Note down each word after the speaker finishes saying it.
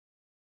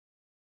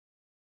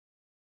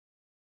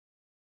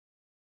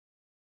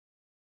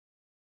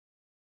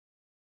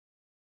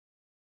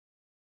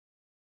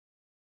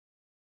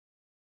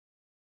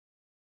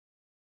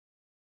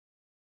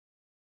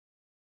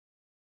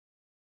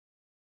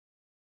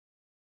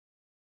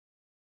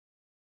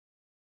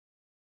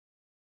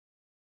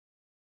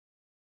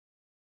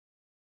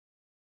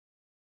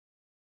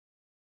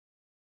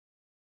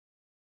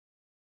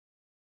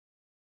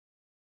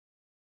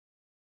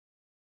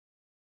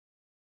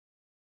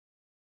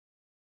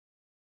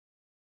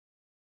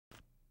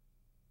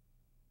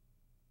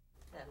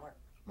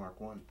Mark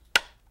 1.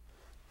 Can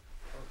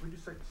we do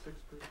second six,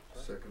 please?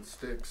 Sorry. Second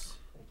sticks.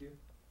 Thank you.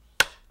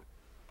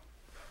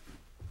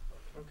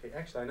 Okay,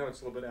 actually, I know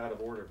it's a little bit out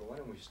of order, but why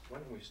don't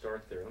we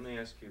start there? Let me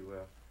ask you,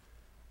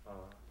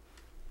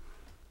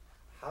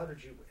 how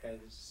did you,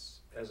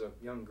 as a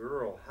young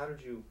girl, how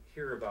did you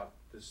hear about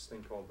this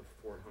thing called the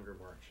Fort Hunger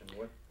March, and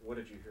what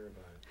did you hear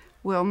about it?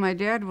 Well, my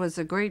dad was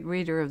a great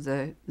reader of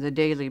the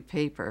daily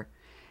paper,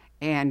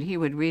 and he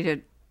would read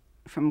it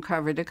from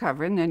cover to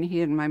cover, and then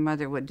he and my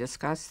mother would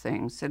discuss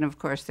things. And of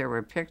course, there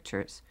were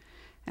pictures,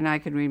 and I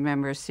can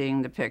remember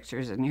seeing the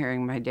pictures and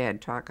hearing my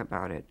dad talk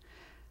about it.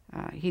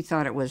 He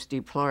thought it was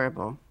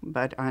deplorable,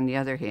 but on the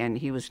other hand,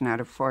 he was not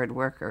a Ford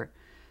worker,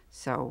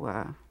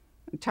 so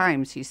at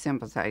times he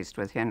sympathized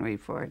with Henry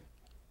Ford.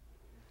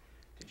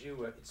 Did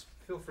you,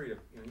 feel free to,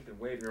 you can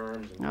wave your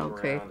arms and move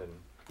Okay. around.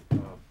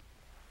 And,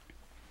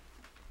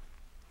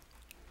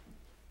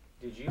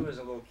 did you, as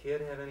a little kid,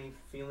 have any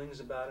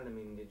feelings about it? I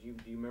mean, do you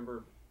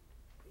remember,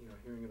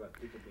 hearing about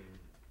people being...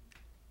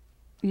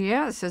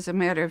 Yes, as a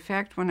matter of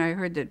fact, when I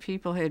heard that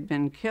people had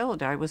been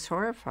killed, I was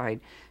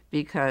horrified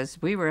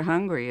because we were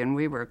hungry and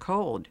we were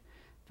cold.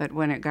 But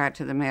when it got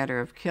to the matter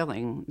of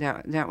killing,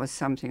 that was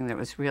something that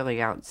was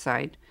really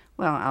outside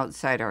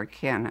our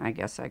ken, I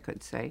guess I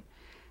could say.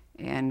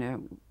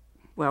 And,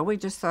 we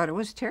just thought it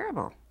was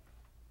terrible.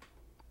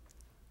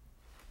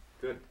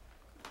 Good.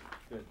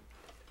 Should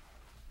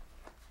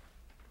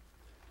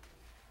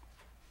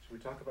we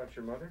talk about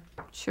your mother?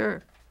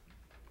 Sure.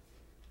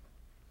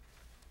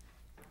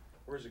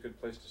 Where's a good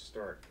place to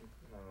start?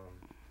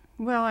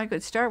 Well, I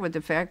could start with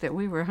the fact that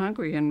we were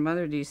hungry and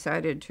Mother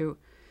decided to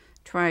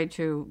try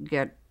to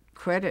get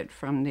credit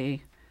from the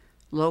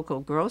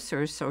local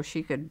grocer so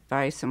she could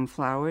buy some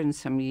flour and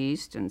some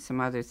yeast and some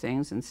other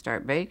things and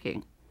start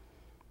baking.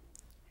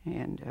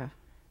 And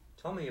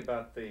tell me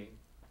about the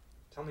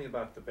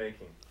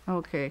baking.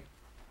 Okay.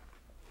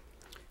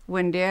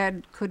 When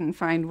Dad couldn't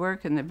find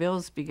work and the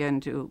bills began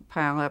to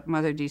pile up,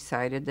 Mother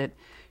decided that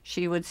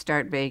she would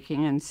start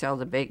baking and sell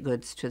the baked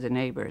goods to the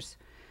neighbors.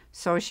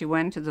 So she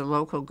went to the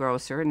local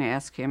grocer and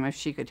asked him if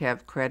she could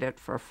have credit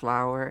for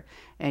flour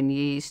and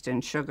yeast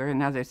and sugar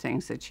and other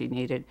things that she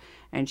needed.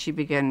 And she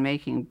began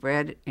making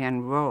bread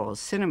and rolls,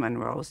 cinnamon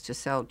rolls, to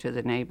sell to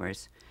the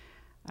neighbors.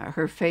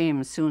 Her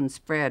fame soon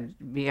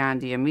spread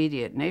beyond the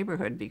immediate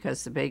neighborhood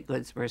because the baked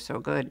goods were so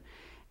good.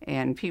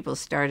 And people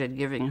started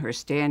giving her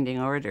standing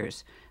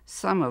orders,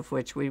 some of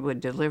which we would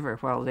deliver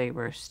while they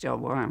were still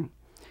warm.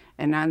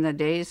 And on the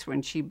days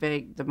when she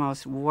baked, the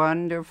most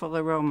wonderful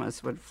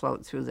aromas would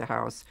float through the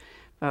house,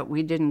 but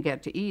we didn't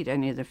get to eat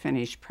any of the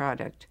finished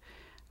product.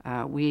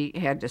 We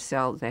had to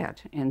sell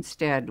that.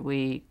 Instead,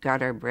 we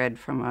got our bread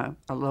from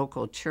a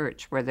local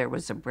church where there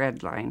was a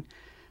bread line.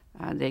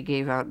 They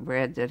gave out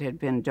bread that had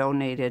been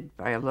donated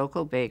by a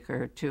local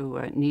baker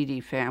to needy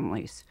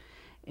families.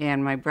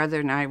 And my brother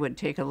and I would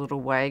take a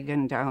little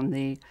wagon down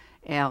the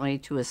alley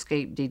to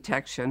escape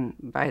detection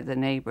by the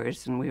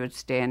neighbors, and we would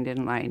stand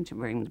in line to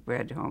bring the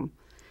bread home.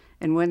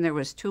 And when there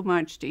was too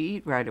much to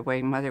eat right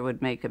away, Mother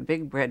would make a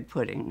big bread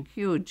pudding,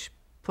 huge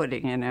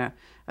pudding in a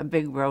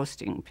big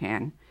roasting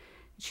pan.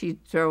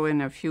 She'd throw in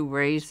a few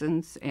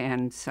raisins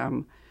and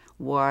some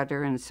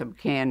water and some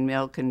canned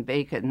milk and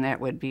bacon, and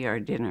that would be our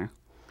dinner.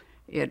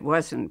 It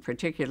wasn't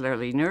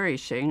particularly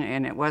nourishing,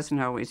 and it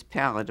wasn't always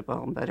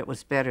palatable, but it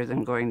was better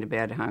than going to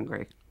bed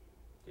hungry.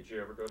 Did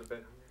you ever go to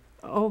bed hungry?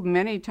 Oh,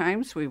 many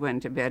times we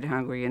went to bed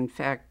hungry. In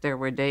fact, there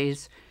were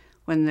days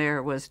when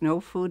there was no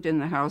food in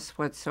the house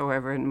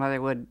whatsoever, and Mother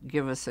would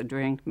give us a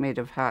drink made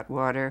of hot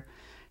water,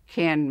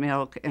 canned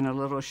milk, and a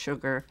little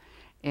sugar,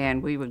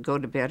 and we would go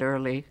to bed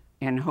early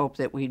and hope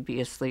that we'd be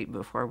asleep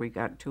before we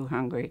got too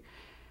hungry.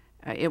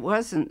 It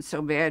wasn't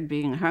so bad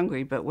being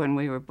hungry, but when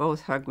we were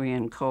both hungry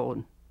and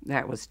cold,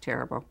 that was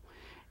terrible.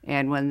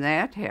 And when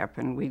that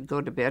happened, we'd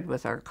go to bed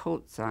with our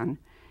coats on,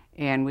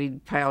 and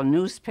we'd pile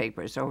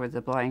newspapers over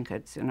the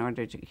blankets in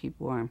order to keep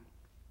warm.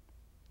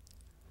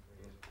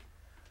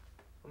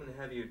 I'm going to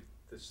have you,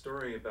 the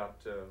story about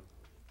your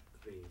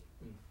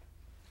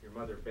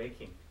mother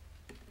baking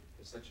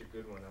is such a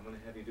good one. I'm going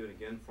to have you do it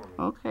again for me.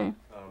 Okay.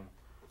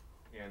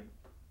 And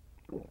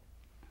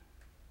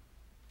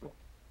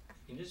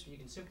you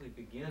can simply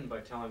begin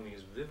by telling me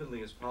as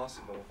vividly as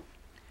possible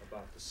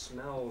about the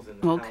smells in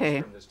the house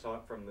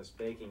from this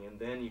baking, and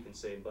then you can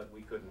say, but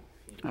we couldn't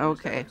eat.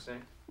 Okay.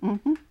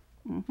 Mm-hmm.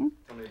 Mm-hmm.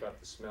 Tell me about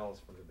the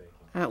smells from the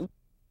baking.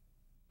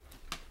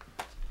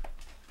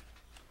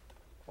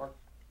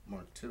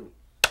 Mark 2.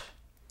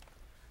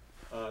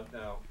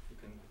 Now, you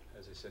can,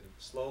 as I said,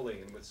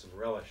 slowly and with some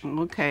relish,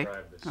 Okay.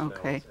 describe the smells.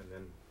 Okay. And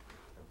then,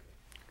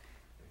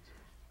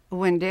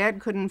 When Dad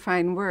couldn't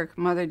find work,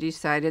 Mother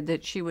decided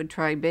that she would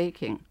try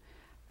baking,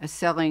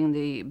 selling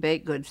the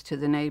baked goods to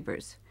the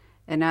neighbors.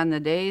 And on the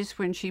days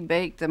when she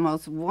baked, the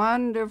most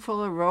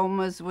wonderful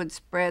aromas would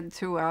spread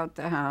throughout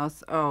the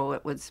house. Oh,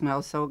 it would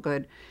smell so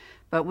good.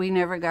 But we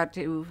never got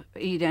to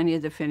eat any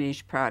of the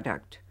finished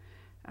product.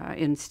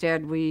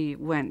 Instead, we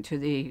went to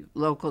the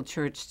local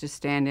church to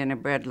stand in a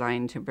bread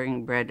line to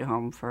bring bread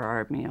home for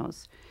our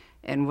meals.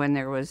 And when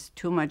there was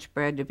too much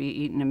bread to be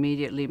eaten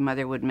immediately,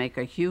 Mother would make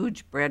a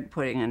huge bread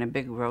pudding in a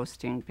big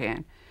roasting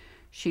pan.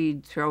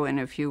 She'd throw in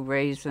a few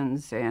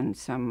raisins and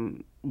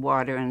some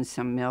water and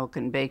some milk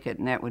and bake it,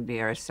 and that would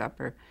be our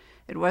supper.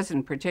 It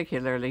wasn't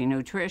particularly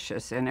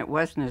nutritious, and it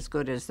wasn't as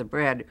good as the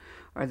bread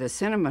or the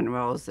cinnamon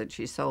rolls that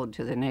she sold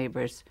to the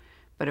neighbors,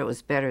 but it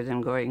was better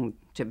than going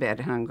to bed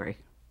hungry.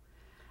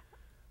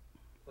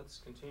 Let's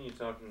continue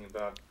talking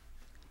about,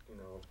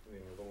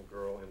 being a little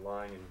girl and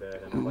lying in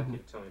bed, and I'd like you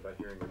to tell me about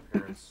hearing your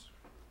parents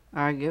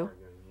arguing.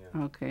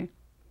 Yeah. Okay.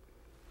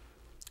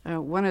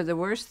 One of the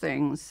worst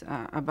things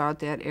about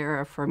that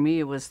era for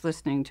me was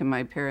listening to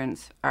my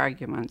parents'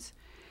 arguments.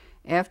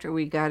 After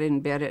we got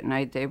in bed at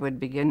night, they would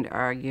begin to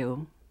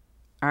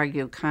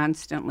argue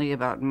constantly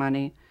about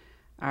money,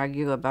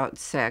 argue about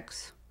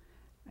sex.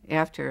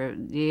 After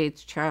the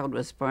 8th child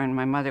was born,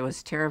 my mother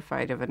was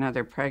terrified of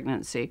another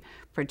pregnancy,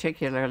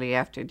 particularly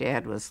after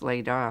Dad was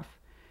laid off.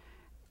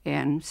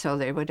 And so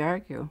they would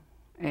argue.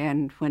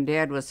 And when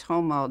Dad was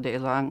home all day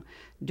long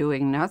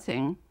doing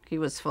nothing, he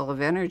was full of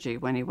energy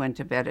when he went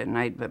to bed at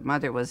night, but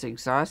Mother was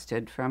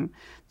exhausted from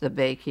the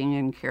baking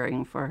and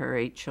caring for her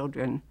 8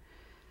 children.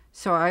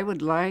 So I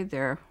would lie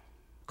there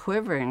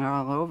quivering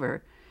all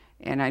over,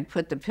 and I'd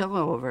put the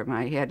pillow over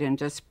my head and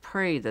just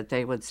pray that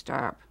they would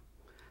stop.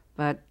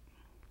 But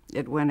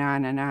it went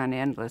on and on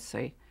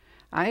endlessly.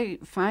 I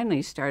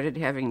finally started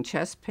having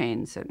chest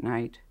pains at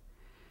night,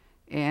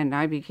 and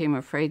I became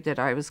afraid that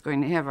I was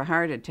going to have a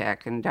heart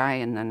attack and die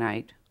in the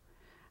night.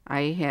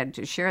 I had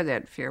to share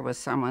that fear with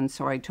someone,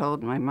 so I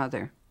told my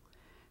mother.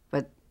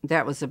 But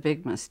that was a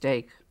big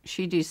mistake.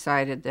 She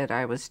decided that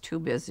I was too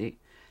busy,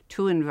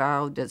 too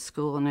involved at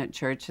school and at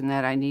church, and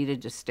that I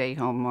needed to stay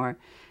home more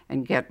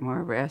and get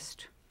more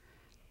rest.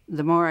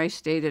 The more I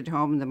stayed at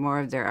home, the more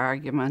of their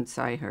arguments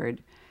I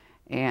heard,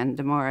 and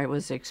the more I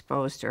was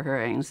exposed to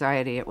her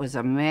anxiety. It was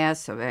a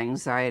massive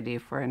anxiety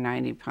for a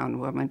 90-pound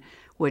woman,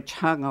 which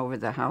hung over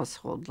the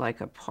household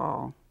like a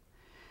pall.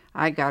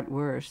 I got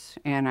worse,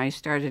 and I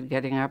started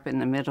getting up in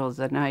the middle of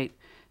the night,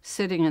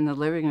 sitting in the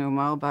living room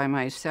all by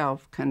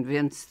myself,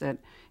 convinced that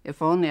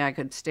if only I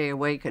could stay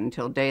awake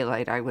until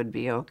daylight, I would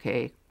be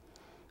okay.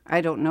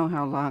 I don't know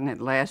how long it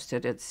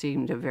lasted. It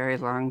seemed a very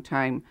long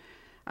time.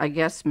 I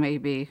guess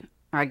maybe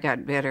I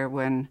got better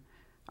when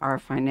our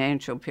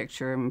financial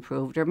picture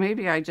improved, or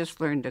maybe I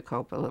just learned to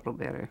cope a little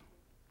better.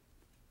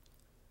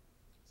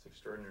 It's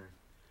extraordinary.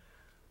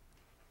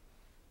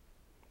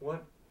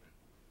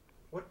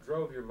 What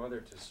drove your mother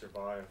to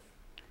survive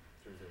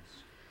through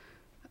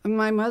this?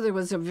 My mother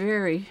was a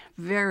very,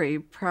 very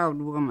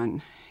proud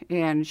woman,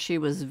 and she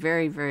was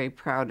very, very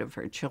proud of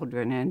her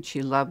children, and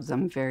she loved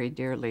them very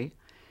dearly.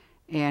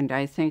 And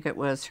I think it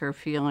was her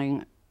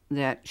feeling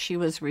that she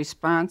was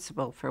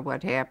responsible for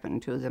what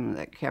happened to them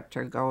that kept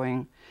her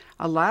going.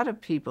 A lot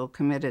of people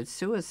committed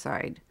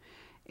suicide,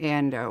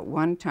 and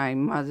one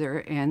time Mother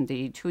and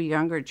the 2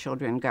 younger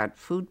children got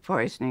food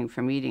poisoning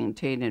from eating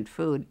tainted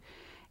food,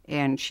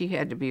 and she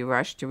had to be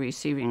rushed to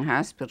Receiving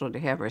Hospital to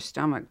have her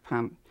stomach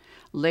pumped.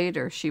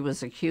 Later, she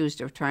was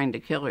accused of trying to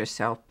kill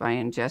herself by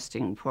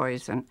ingesting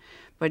poison,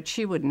 but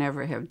she would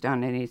never have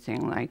done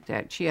anything like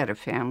that. She had a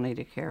family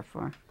to care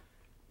for.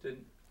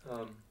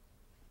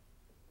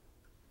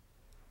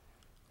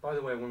 By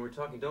the way, when we're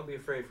talking, don't be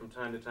afraid from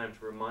time to time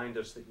to remind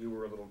us that you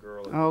were a little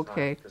girl at the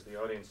Okay. time, because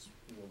the audience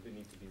will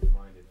need to be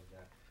reminded of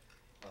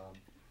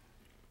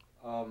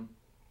that.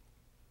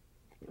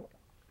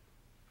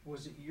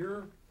 Was it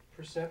your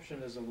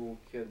perception as a little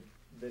kid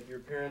that your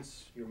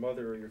parents, your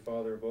mother or your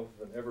father, or both of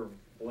them, ever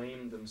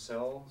blamed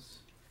themselves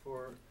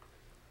for...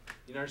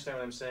 You understand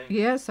what I'm saying?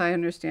 Yes, I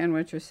understand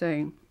what you're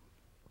saying.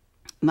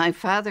 My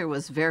father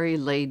was very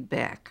laid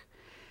back,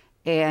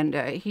 and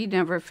he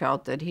never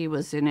felt that he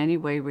was in any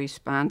way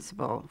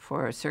responsible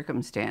for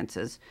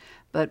circumstances.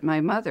 But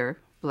my mother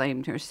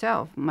blamed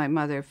herself. My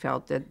mother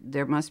felt that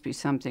there must be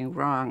something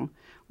wrong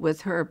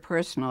with her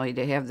personally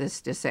to have this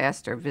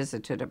disaster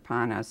visited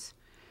upon us.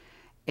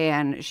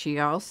 And she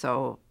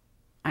also,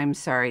 I'm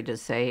sorry to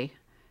say,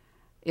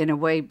 in a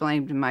way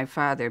blamed my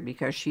father,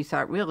 because she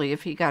thought really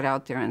if he got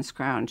out there and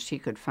scrounged, he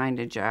could find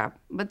a job.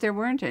 But there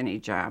weren't any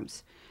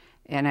jobs.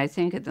 And I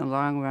think in the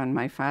long run,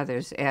 my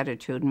father's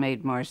attitude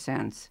made more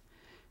sense,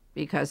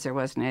 because there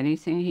wasn't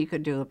anything he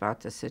could do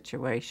about the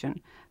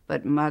situation.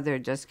 But Mother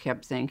just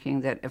kept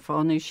thinking that if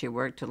only she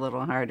worked a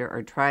little harder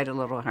or tried a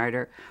little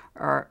harder,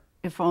 or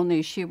if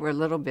only she were a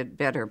little bit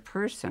better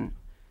person,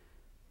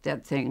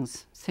 that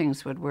things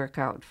would work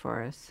out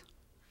for us.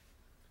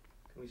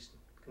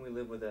 Can we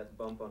live with that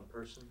bump on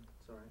person?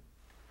 It's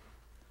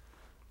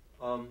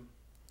all right.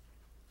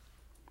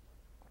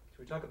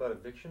 Can we talk about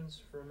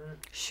evictions for a minute?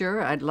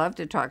 Sure, I'd love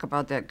to talk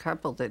about that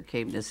couple that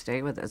came to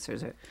stay with us.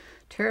 There's a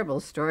terrible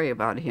story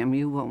about him.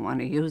 You won't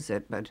want to use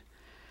it, but...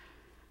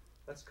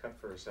 Let's cut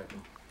for a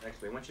second.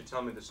 Actually, I want you to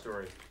tell me the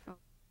story.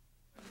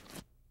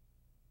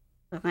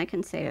 Well, I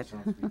can say it.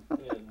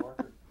 Yeah,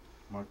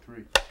 Mark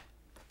 3.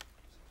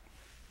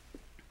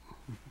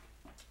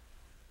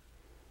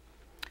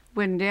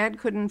 When Dad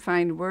couldn't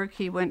find work,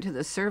 he went to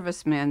the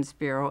Servicemen's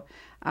Bureau,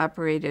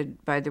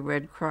 operated by the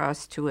Red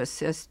Cross, to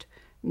assist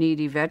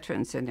needy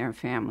veterans and their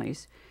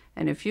families.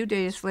 And a few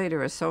days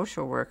later, a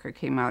social worker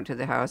came out to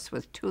the house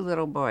with 2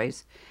 little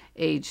boys,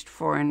 aged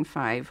 4 and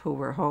 5, who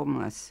were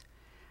homeless.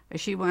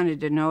 She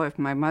wanted to know if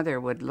my mother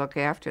would look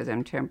after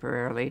them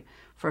temporarily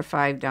for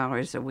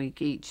 $5 a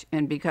week each,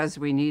 and because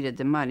we needed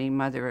the money,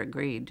 Mother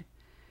agreed.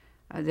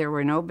 There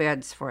were no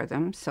beds for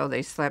them, so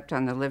they slept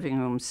on the living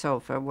room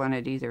sofa, one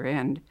at either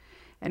end,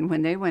 and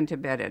when they went to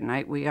bed at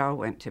night, we all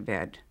went to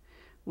bed.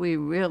 We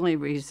really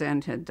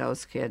resented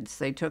those kids.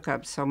 They took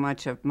up so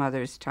much of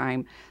Mother's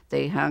time.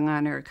 They hung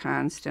on her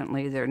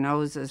constantly, their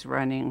noses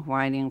running,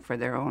 whining for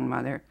their own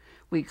mother.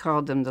 We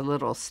called them the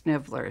little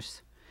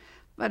snivelers.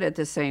 But at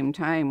the same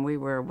time, we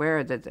were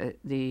aware that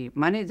the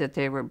money that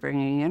they were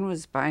bringing in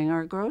was buying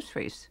our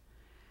groceries.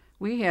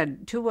 We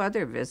had 2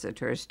 other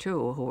visitors,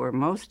 too, who were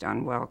most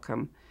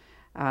unwelcome.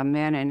 A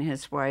man and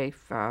his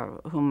wife,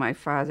 whom my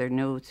father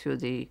knew through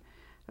the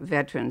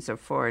veterans of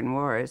foreign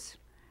wars.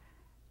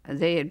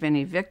 They had been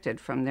evicted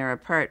from their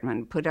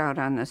apartment, put out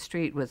on the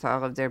street with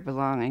all of their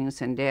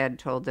belongings, and Dad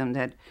told them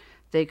that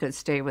they could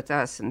stay with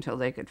us until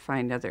they could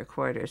find other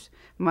quarters.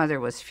 Mother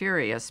was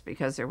furious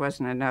because there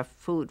wasn't enough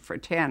food for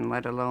 10,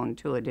 let alone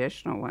 2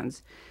 additional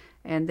ones.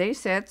 And they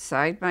sat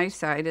side by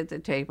side at the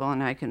table,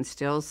 and I can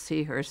still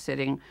see her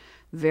sitting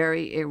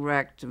very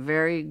erect,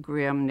 very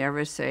grim,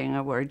 never saying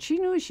a word. She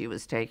knew she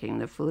was taking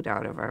the food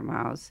out of our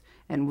mouths,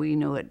 and we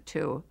knew it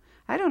too.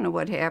 I don't know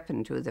what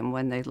happened to them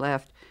when they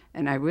left,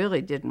 and I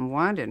really didn't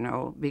want to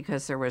know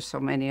because there were so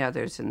many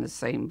others in the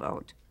same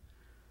boat.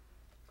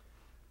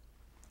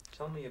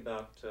 Tell me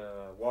about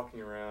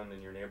walking around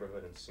in your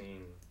neighborhood and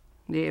seeing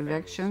The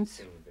evictions?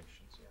 Seeing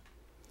evictions,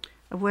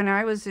 yeah. When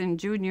I was in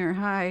junior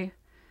high,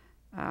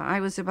 I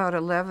was about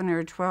 11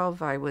 or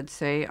 12, I would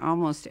say.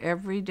 Almost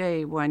every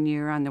day one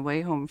year on the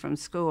way home from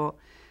school,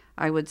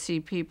 I would see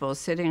people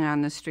sitting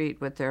on the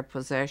street with their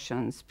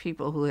possessions,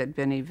 people who had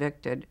been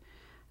evicted.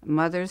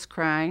 Mothers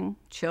crying,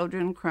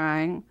 children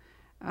crying,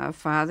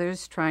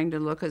 fathers trying to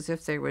look as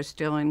if they were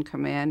still in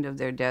command of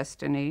their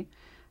destiny.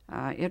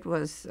 It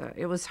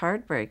was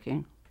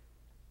heartbreaking.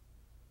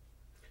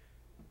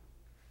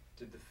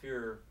 Did the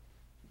fear,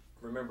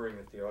 remembering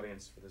that the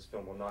audience for this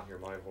film will not hear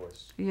my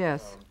voice?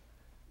 Yes. Can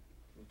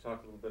you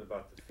talk a little bit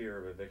about the fear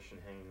of eviction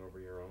hanging over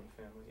your own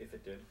family, if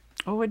it did?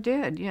 Oh, it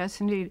did,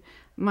 yes, indeed.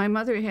 My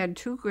mother had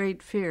 2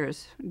 great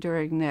fears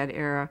during that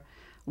era.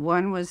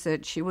 One was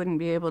that she wouldn't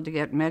be able to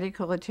get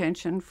medical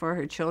attention for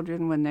her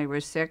children when they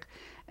were sick,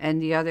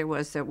 and the other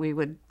was that we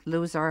would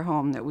lose our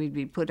home, that we'd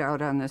be put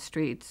out on the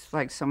streets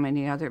like so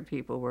many other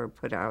people were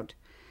put out.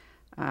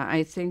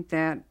 I think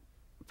that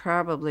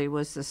probably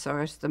was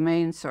the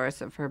main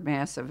source of her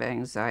massive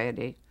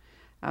anxiety.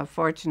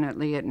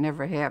 Fortunately, it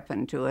never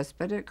happened to us,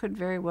 but it could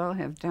very well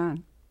have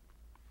done.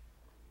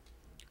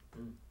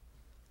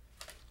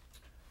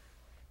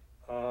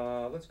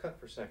 Let's cut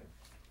for a second.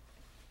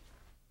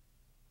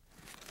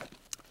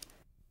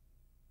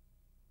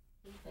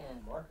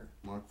 And marker.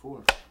 Mark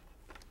 4.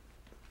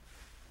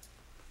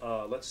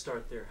 Let's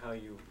start there. How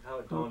it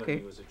dawned on Okay.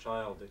 you as a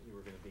child that you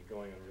were going to be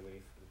going on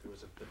relief,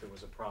 that there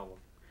was a problem.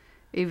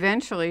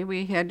 Eventually,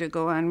 we had to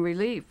go on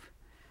relief.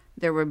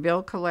 There were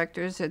bill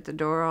collectors at the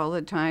door all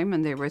the time,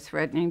 and they were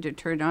threatening to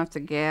turn off the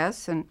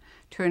gas and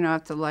turn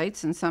off the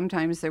lights, and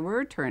sometimes they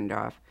were turned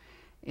off.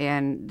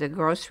 And the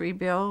grocery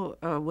bill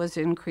was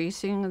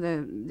increasing,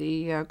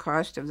 the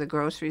cost of the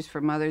groceries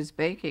for Mother's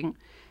baking.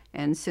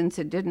 And since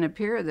it didn't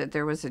appear that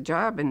there was a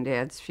job in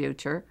Dad's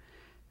future,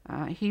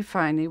 he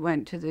finally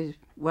went to the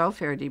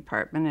welfare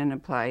department and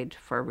applied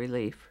for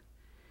relief.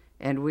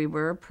 And we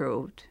were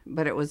approved,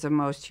 but it was a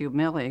most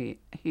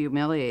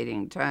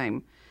humiliating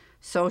time.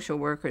 Social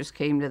workers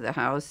came to the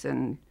house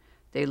and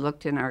they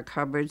looked in our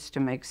cupboards to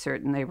make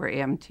certain they were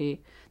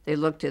empty. They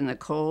looked in the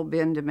coal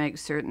bin to make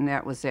certain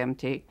that was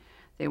empty.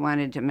 They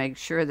wanted to make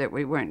sure that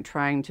we weren't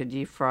trying to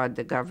defraud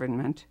the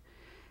government.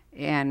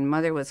 And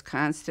Mother was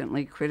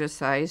constantly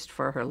criticized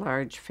for her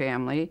large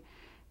family,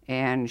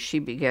 and she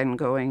began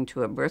going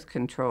to a birth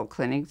control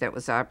clinic that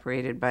was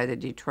operated by the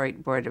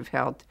Detroit Board of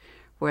Health,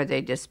 where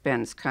they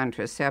dispensed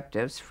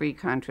contraceptives, free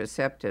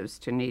contraceptives,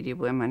 to needy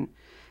women.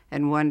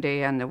 And one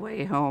day on the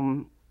way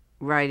home,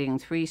 riding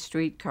 3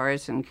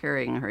 streetcars and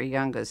carrying her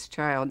youngest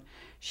child,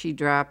 she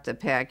dropped the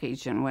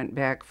package and went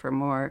back for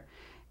more.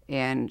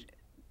 And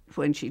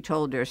when she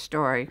told her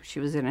story, she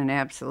was in an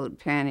absolute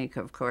panic,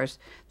 of course.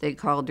 They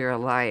called her a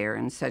liar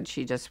and said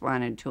she just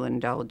wanted to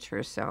indulge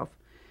herself.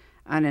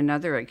 On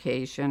another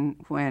occasion,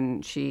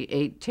 when she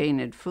ate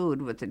tainted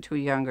food with the 2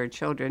 younger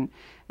children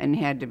and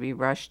had to be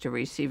rushed to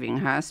receiving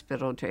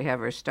hospital to have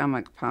her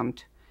stomach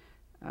pumped,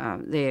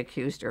 they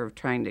accused her of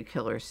trying to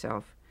kill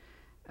herself.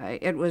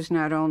 It was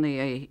not only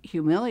a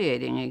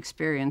humiliating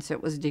experience,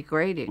 it was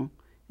degrading,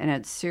 and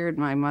it seared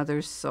my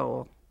mother's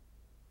soul.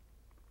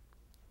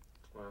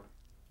 Wow.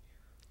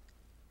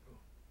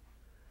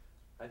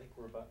 I think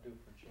we're about due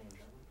for change,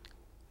 aren't we?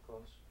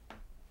 Close.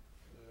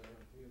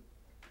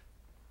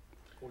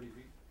 40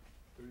 feet,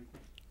 30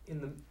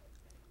 feet.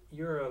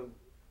 You're a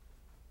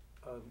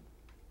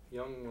a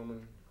young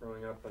woman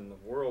growing up and the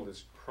world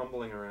is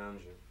crumbling around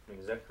you. I mean,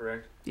 is that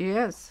correct?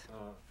 Yes.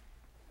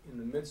 In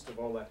the midst of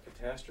all that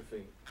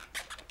catastrophe,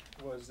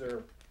 was there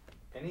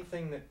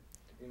anything that,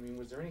 I mean,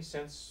 was there any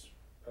sense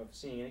of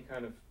seeing any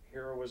kind of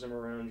heroism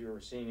around you,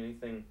 or seeing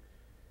anything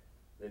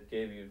that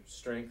gave you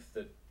strength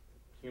that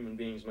human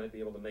beings might be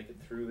able to make it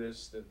through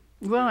this?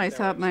 Well, I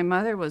thought my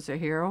mother was a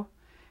hero,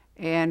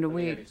 and Let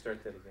me have you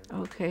start that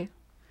again. Okay.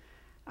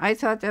 I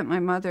thought that my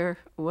mother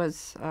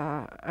was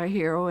a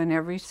hero in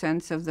every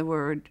sense of the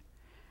word.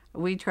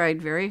 We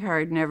tried very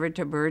hard never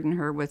to burden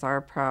her with our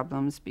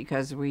problems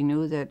because we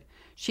knew that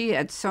she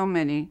had so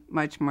many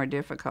much more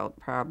difficult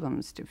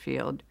problems to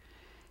field.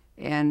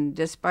 And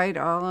despite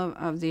all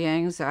of the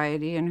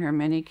anxiety and her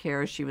many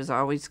cares, she was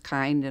always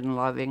kind and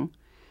loving.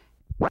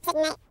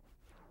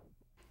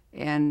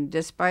 And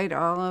despite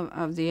all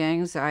of the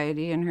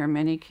anxiety and her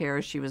many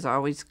cares, she was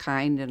always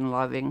kind and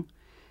loving.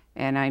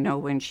 And I know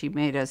when she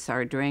made us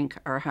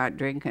our hot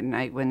drink at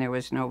night when there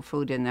was no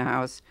food in the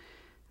house,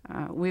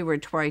 we were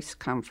twice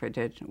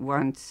comforted,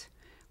 once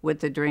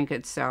with the drink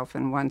itself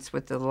and once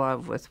with the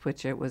love with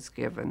which it was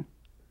given.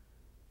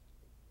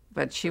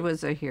 But she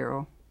was a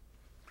hero.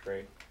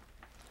 Great.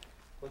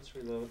 Let's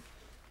reload.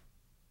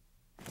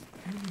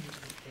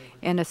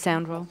 And a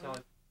sound roll.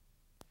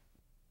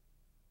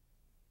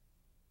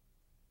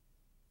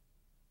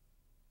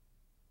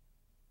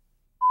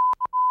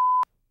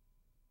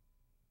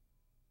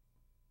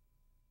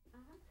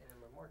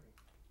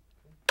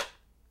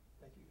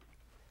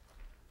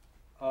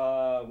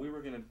 We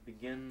were going to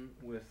begin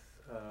with,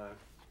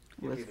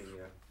 give me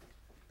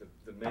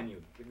the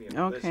menu. Give me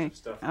a list of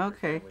stuff.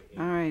 Okay,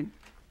 all right.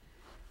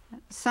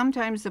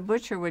 Sometimes the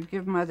butcher would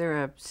give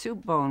Mother a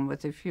soup bone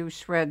with a few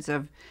shreds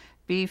of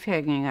beef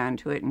hanging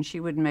onto it, and she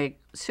would make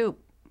soup.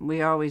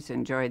 We always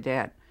enjoyed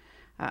that.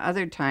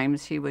 Other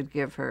times he would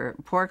give her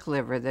pork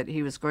liver that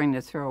he was going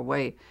to throw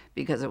away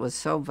because it was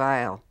so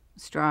vile,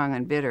 strong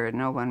and bitter, and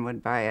no one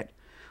would buy it.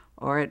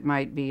 Or it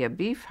might be a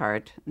beef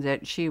heart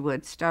that she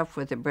would stuff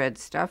with the bread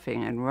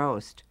stuffing and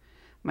roast.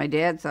 My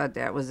dad thought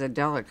that was a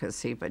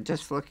delicacy, but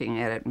just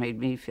looking at it made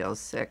me feel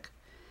sick.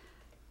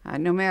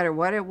 No matter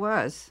what it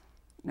was,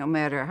 no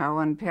matter how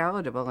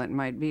unpalatable it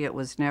might be, it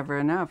was never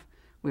enough.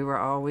 We were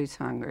always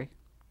hungry.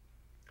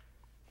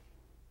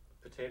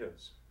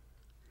 Potatoes.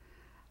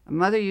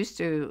 Mother used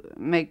to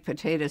make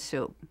potato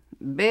soup.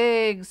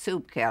 Big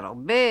soup kettle,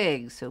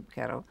 with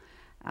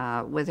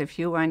a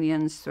few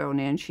onions thrown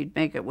in. She'd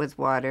make it with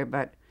water,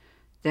 but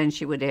then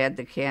she would add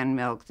the canned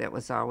milk that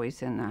was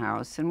always in the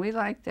house, and we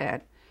liked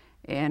that.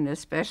 And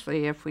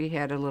especially if we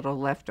had a little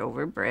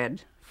leftover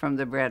bread from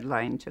the bread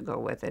line to go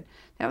with it.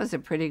 That was a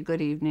pretty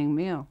good evening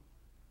meal.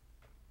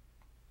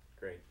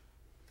 Great.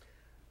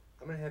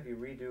 I'm going to have you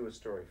redo a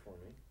story for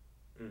me.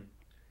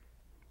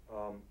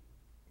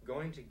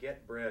 Going to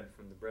get bread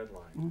from the bread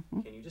line.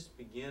 Mm-hmm. Can you just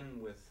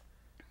begin with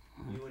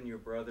you and your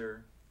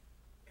brother?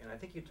 And I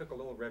think you took a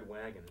little red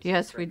wagon.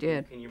 Yes, we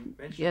did. Can you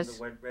mention Yes.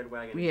 the red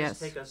wagon? Yes.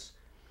 Just take us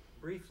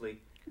briefly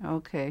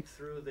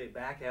through the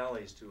back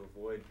alleys to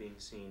avoid being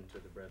seen to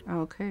the bread line.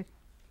 Okay.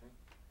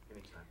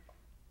 Anytime.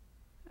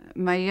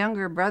 My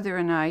younger brother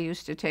and I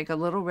used to take a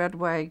little red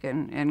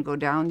wagon and go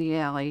down the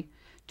alley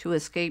to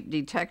escape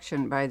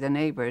detection by the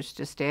neighbors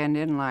to stand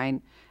in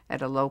line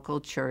at a local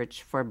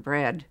church for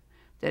bread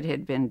that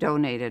had been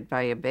donated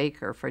by a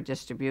baker for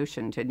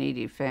distribution to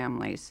needy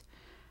families.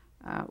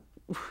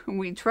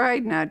 We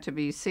tried not to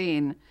be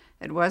seen.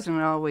 It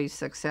wasn't always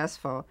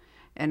successful,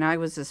 and I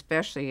was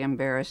especially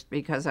embarrassed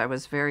because I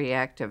was very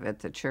active at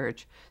the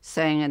church,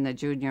 sang in the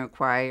junior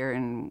choir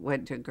and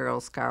went to Girl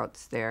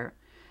Scouts there.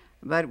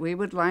 But we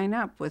would line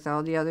up with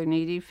all the other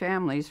needy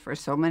families for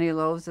so many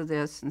loaves of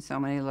this and so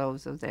many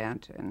loaves of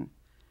that, and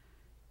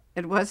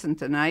it wasn't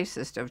the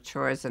nicest of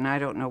chores, and I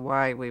don't know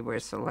why we were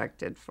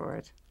selected for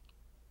it.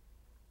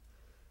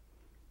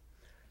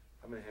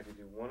 I'm going to have you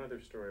do one other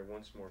story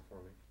once more for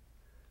me.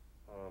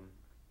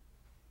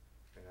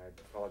 And I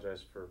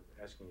apologize for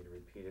asking you to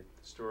repeat it.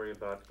 The story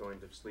about going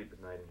to sleep at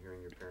night and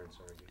hearing your parents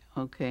argue.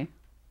 Okay.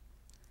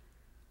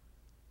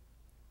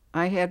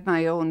 I had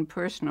my own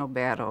personal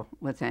battle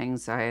with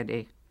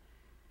anxiety.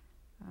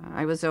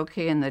 I was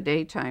okay in the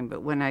daytime,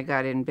 but when I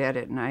got in bed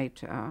at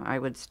night, I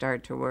would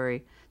start to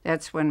worry.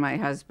 That's when my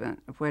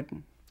husband... You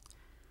can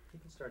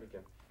start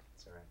again.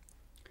 It's all right.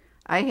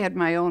 I had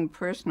my own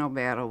personal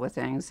battle with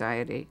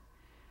anxiety.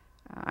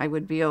 I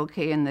would be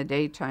okay in the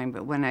daytime,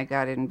 but when I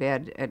got in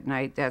bed at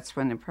night, that's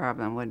when the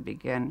problem would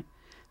begin.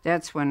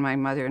 That's when my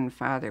mother and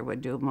father would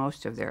do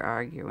most of their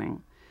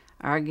arguing.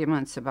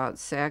 Arguments about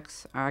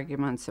sex,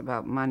 arguments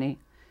about money.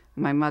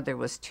 My mother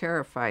was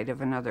terrified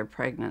of another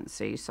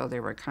pregnancy, so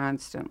they were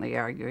constantly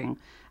arguing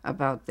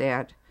about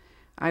that.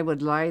 I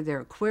would lie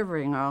there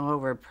quivering all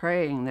over,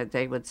 praying that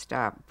they would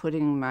stop,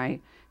 putting my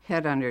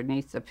head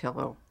underneath the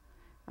pillow.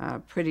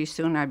 Pretty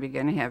soon I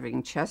began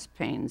having chest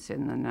pains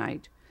in the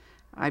night.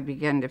 I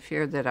began to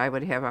fear that I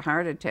would have a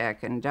heart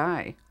attack and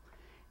die.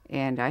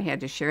 And I had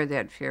to share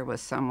that fear with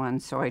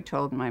someone, so I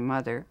told my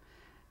mother.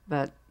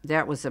 But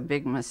that was a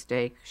big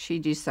mistake. She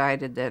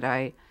decided that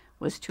I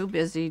was too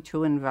busy,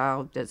 too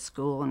involved at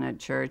school and at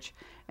church,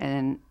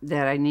 and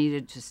that I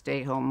needed to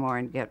stay home more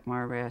and get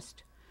more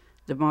rest.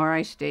 The more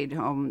I stayed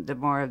home, the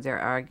more of their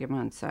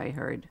arguments I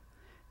heard,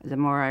 the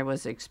more I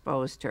was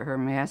exposed to her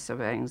massive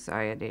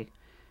anxiety.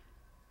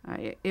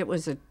 It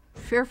was a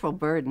fearful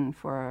burden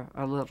for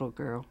a little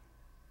girl.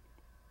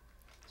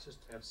 Let's just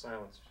have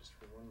silence just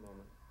for one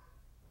moment.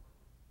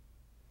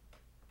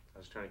 I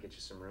was trying to get you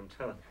some room,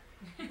 Tyler.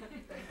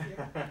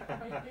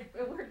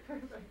 It worked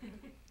perfect.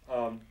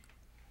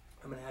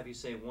 I'm going to have you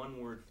say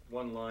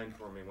one line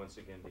for me once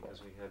again,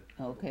 because we had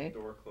Okay. the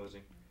door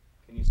closing.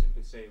 Can you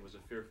simply say it was a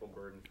fearful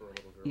burden for a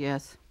little girl?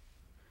 Yes.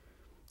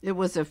 It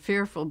was a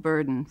fearful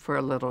burden for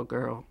a little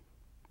girl.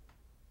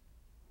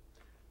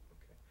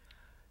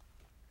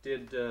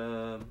 Okay.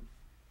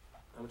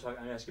 I'm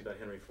ask you about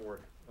Henry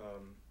Ford.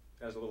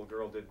 As a little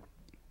girl, did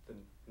the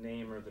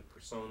name or the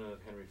persona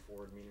of Henry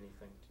Ford mean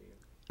anything to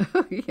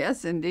you?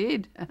 Yes,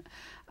 indeed.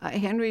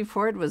 Henry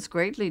Ford was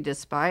greatly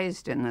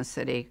despised in the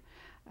city.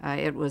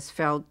 It was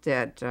felt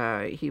that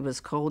he was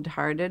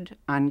cold-hearted,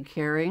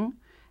 uncaring.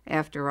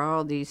 After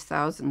all, these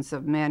thousands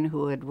of men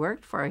who had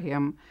worked for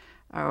him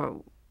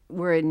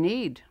were in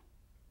need,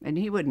 and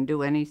he wouldn't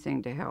do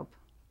anything to help.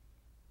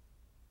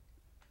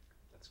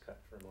 Let's cut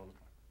for a moment.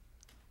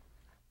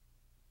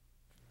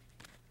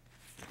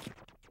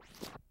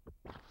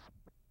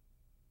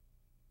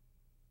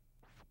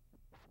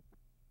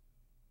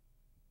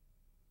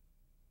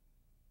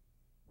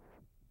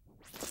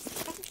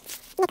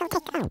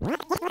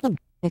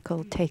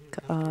 Nicoll, take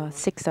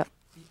 6 up.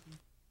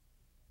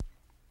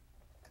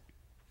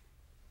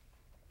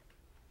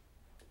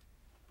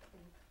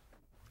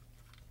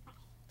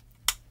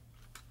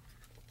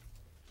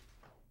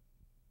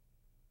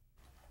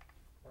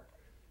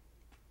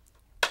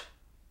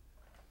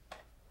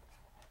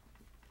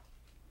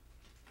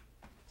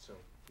 So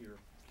you're.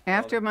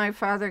 After my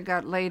father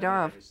got laid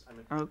off.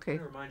 I'm Okay. going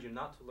to remind you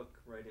not to look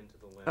right into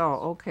the lens.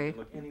 Oh, okay. You can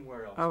look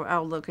anywhere else. Oh,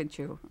 I'll look at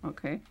you.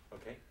 Okay.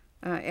 Okay.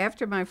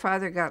 After my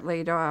father got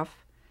laid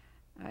off,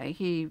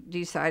 he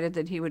decided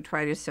that he would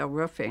try to sell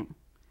roofing.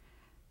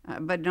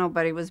 But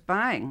nobody was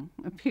buying.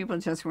 People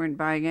just weren't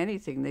buying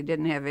anything. They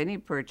didn't have any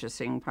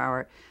purchasing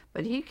power.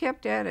 But he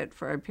kept at it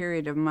for a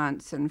period of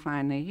months, and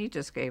finally he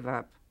just gave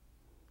up.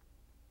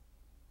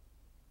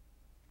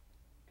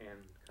 And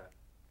cut.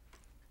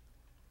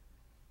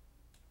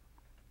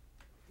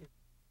 It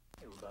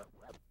was about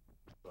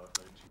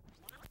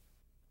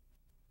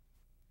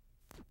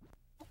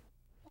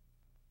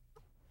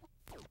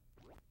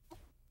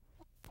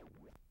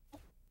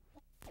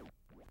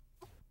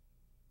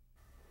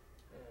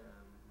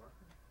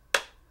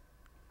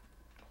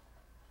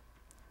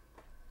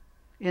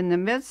In the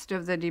midst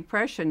of the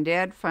Depression,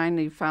 Dad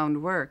finally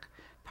found work,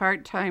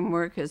 part-time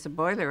work as a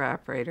boiler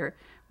operator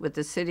with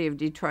the City of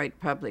Detroit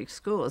Public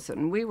Schools,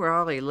 and we were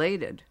all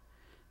elated.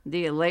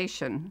 The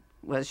elation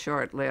was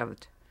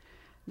short-lived.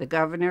 The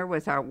governor,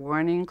 without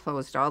warning,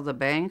 closed all the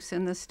banks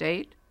in the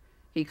state.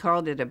 He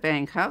called it a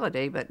bank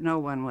holiday, but no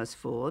one was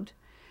fooled.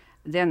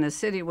 Then the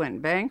city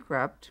went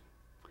bankrupt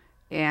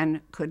and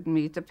couldn't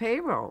meet the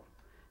payroll.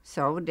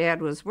 So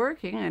Dad was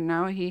working, and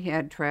now he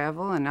had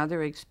travel and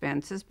other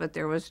expenses, but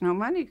there was no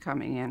money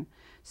coming in.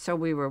 So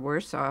we were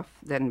worse off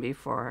than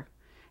before.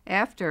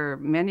 After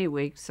many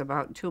weeks,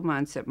 about 2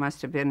 months, it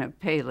must have been of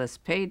payless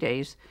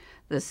paydays,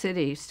 the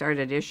city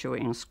started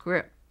issuing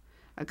scrip,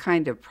 a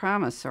kind of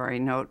promissory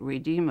note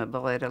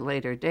redeemable at a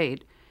later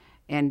date,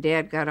 and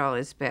Dad got all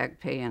his back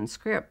pay in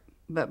scrip.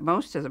 But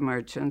most of the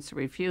merchants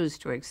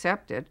refused to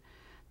accept it.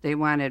 They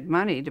wanted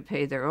money to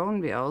pay their own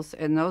bills,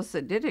 and those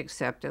that did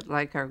accept it,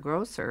 like our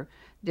grocer,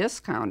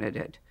 discounted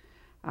it.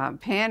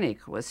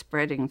 Panic was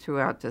spreading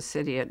throughout the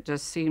city. It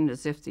just seemed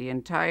as if the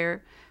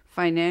entire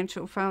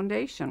financial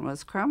foundation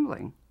was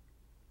crumbling.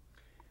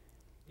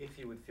 If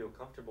you would feel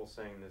comfortable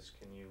saying this,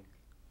 can you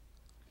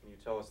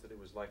tell us that it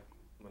was like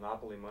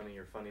monopoly money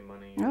or funny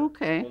money? Or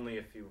Okay. Only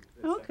if you.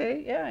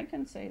 Okay, yeah, I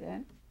can say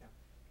that.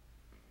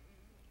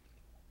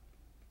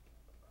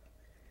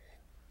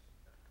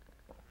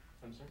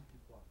 I'm sorry.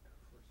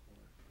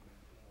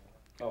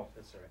 Oh,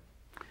 that's all right.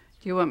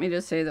 Do you want me to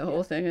say the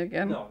whole thing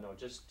again? No,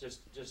 just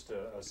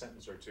a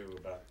sentence or two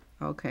about.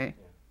 Okay.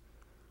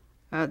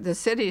 The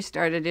city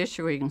started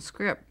issuing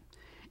scrip,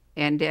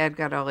 and Dad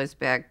got all his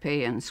back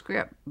pay in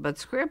scrip. But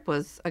scrip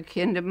was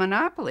akin to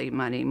monopoly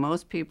money.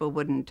 Most people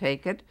wouldn't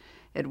take it.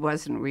 It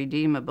wasn't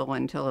redeemable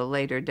until a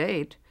later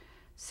date.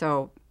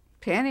 So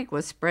panic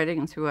was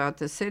spreading throughout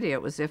the city.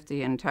 It was as if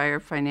the entire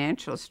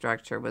financial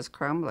structure was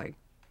crumbling.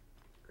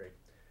 Great.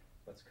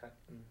 Let's cut.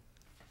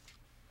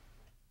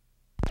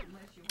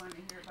 Unless you want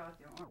to hear about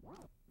the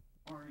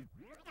orange.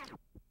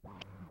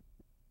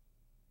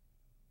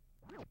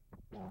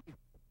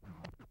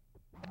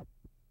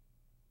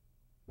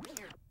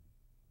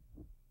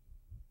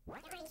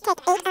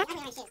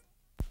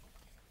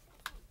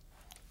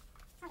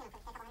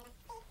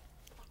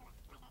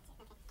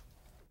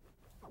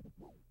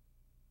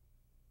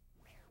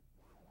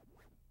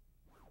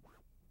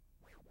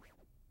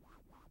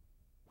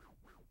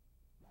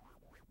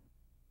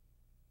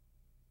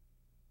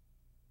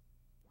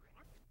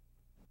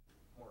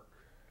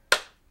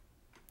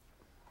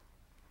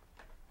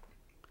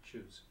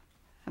 shoes?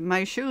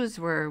 My shoes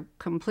were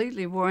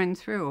completely worn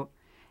through,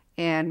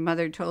 and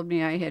Mother told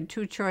me I had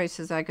two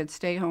choices. I could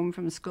stay home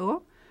from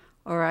school,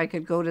 or I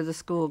could go to the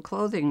school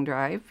clothing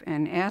drive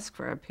and ask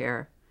for a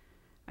pair.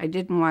 I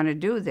didn't want to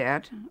do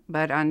that,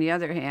 but on the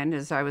other hand,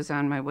 as I was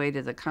on my way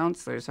to the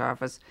counselor's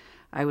office,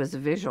 I was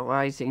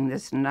visualizing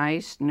this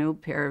nice new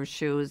pair of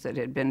shoes that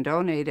had been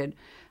donated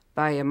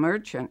by a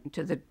merchant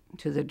to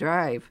the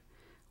drive.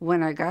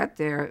 When I got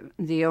there,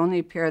 the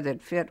only pair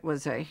that fit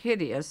was a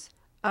hideous,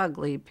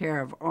 ugly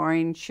pair of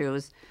orange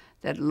shoes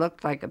that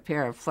looked like a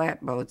pair of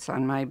flatboats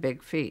on my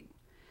big feet.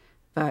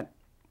 But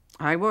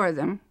I wore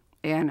them,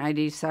 and I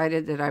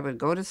decided that I would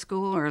go to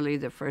school early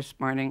the first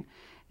morning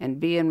and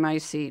be in my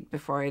seat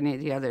before any of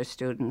the other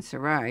students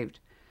arrived.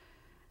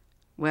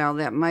 Well,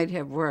 that might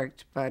have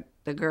worked, but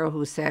the girl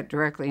who sat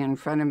directly in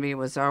front of me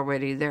was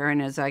already there,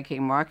 and as I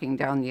came walking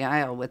down the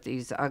aisle with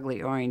these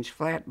ugly orange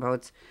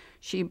flatboats,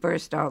 she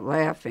burst out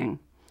laughing.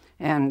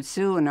 And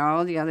Sue and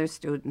all the other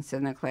students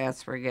in the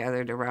class were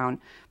gathered around,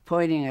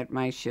 pointing at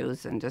my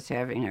shoes and just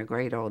having a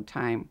great old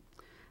time.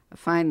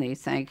 Finally,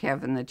 thank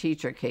heaven, the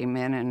teacher came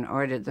in and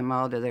ordered them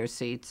all to their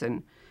seats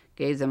and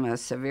gave them a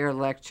severe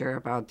lecture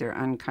about their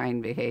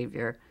unkind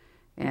behavior.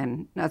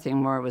 And nothing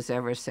more was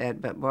ever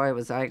said, but boy,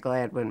 was I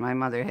glad when my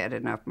mother had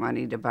enough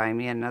money to buy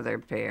me another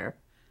pair.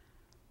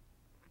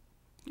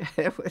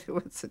 It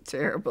was a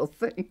terrible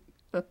thing.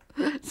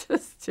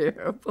 Just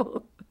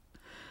terrible.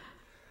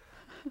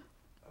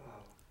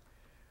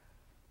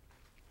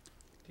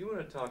 Do you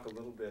want to talk a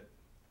little bit,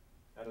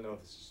 I don't know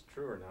if this is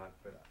true or not,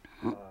 but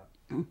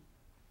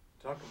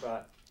talk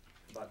about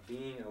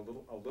being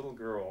a little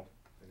girl,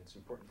 and it's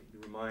important that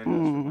you remind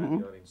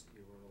the audience that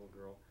you were a little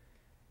girl,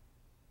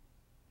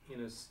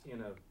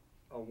 in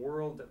a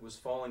world that was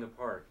falling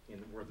apart,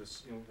 where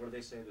this, what do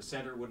they say, the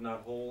center would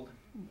not hold?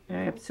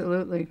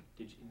 Absolutely.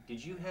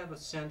 Did you have a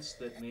sense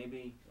that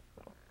maybe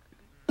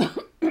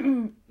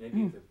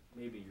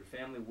maybe your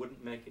family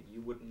wouldn't make it,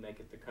 you wouldn't make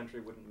it, the country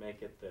wouldn't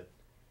make it, that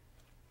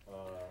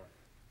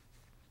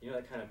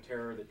that kind of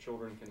terror that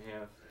children can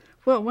have?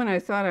 Well, when I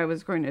thought I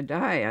was going to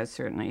die, I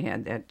certainly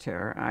had that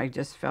terror. I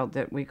just felt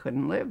that we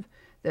couldn't live,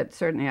 that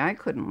certainly I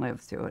couldn't live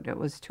through it. It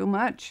was too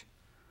much.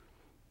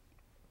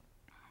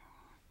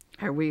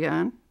 Are we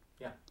on?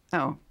 Yeah.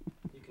 Oh.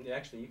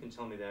 You can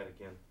tell me that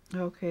again.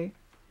 Okay.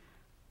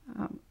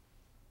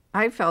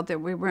 I felt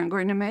that we weren't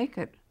going to make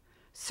it.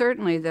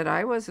 Certainly that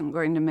I wasn't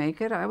going to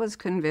make it. I was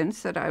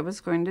convinced that I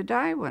was going to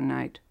die one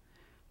night.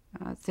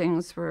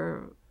 Things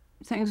were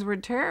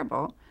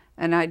terrible,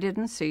 and I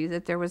didn't see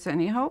that there was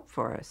any hope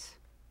for us.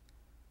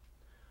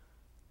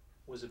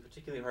 Was it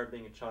particularly hard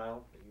being a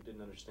child, that you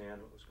didn't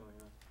understand what was going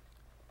on?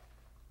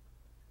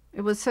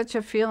 It was such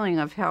a feeling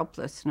of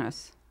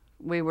helplessness.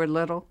 We were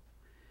little.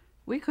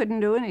 We couldn't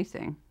do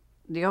anything.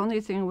 The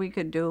only thing we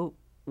could do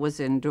was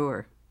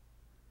endure.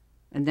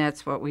 And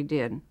that's what we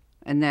did.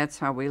 And that's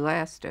how we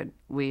lasted.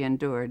 We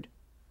endured.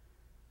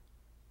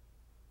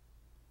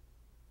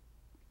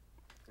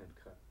 And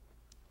cut.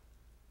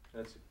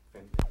 That's a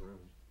fantastic room.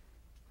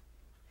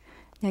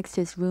 Next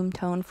is room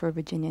tone for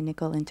Virginia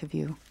Nicoll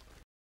interview.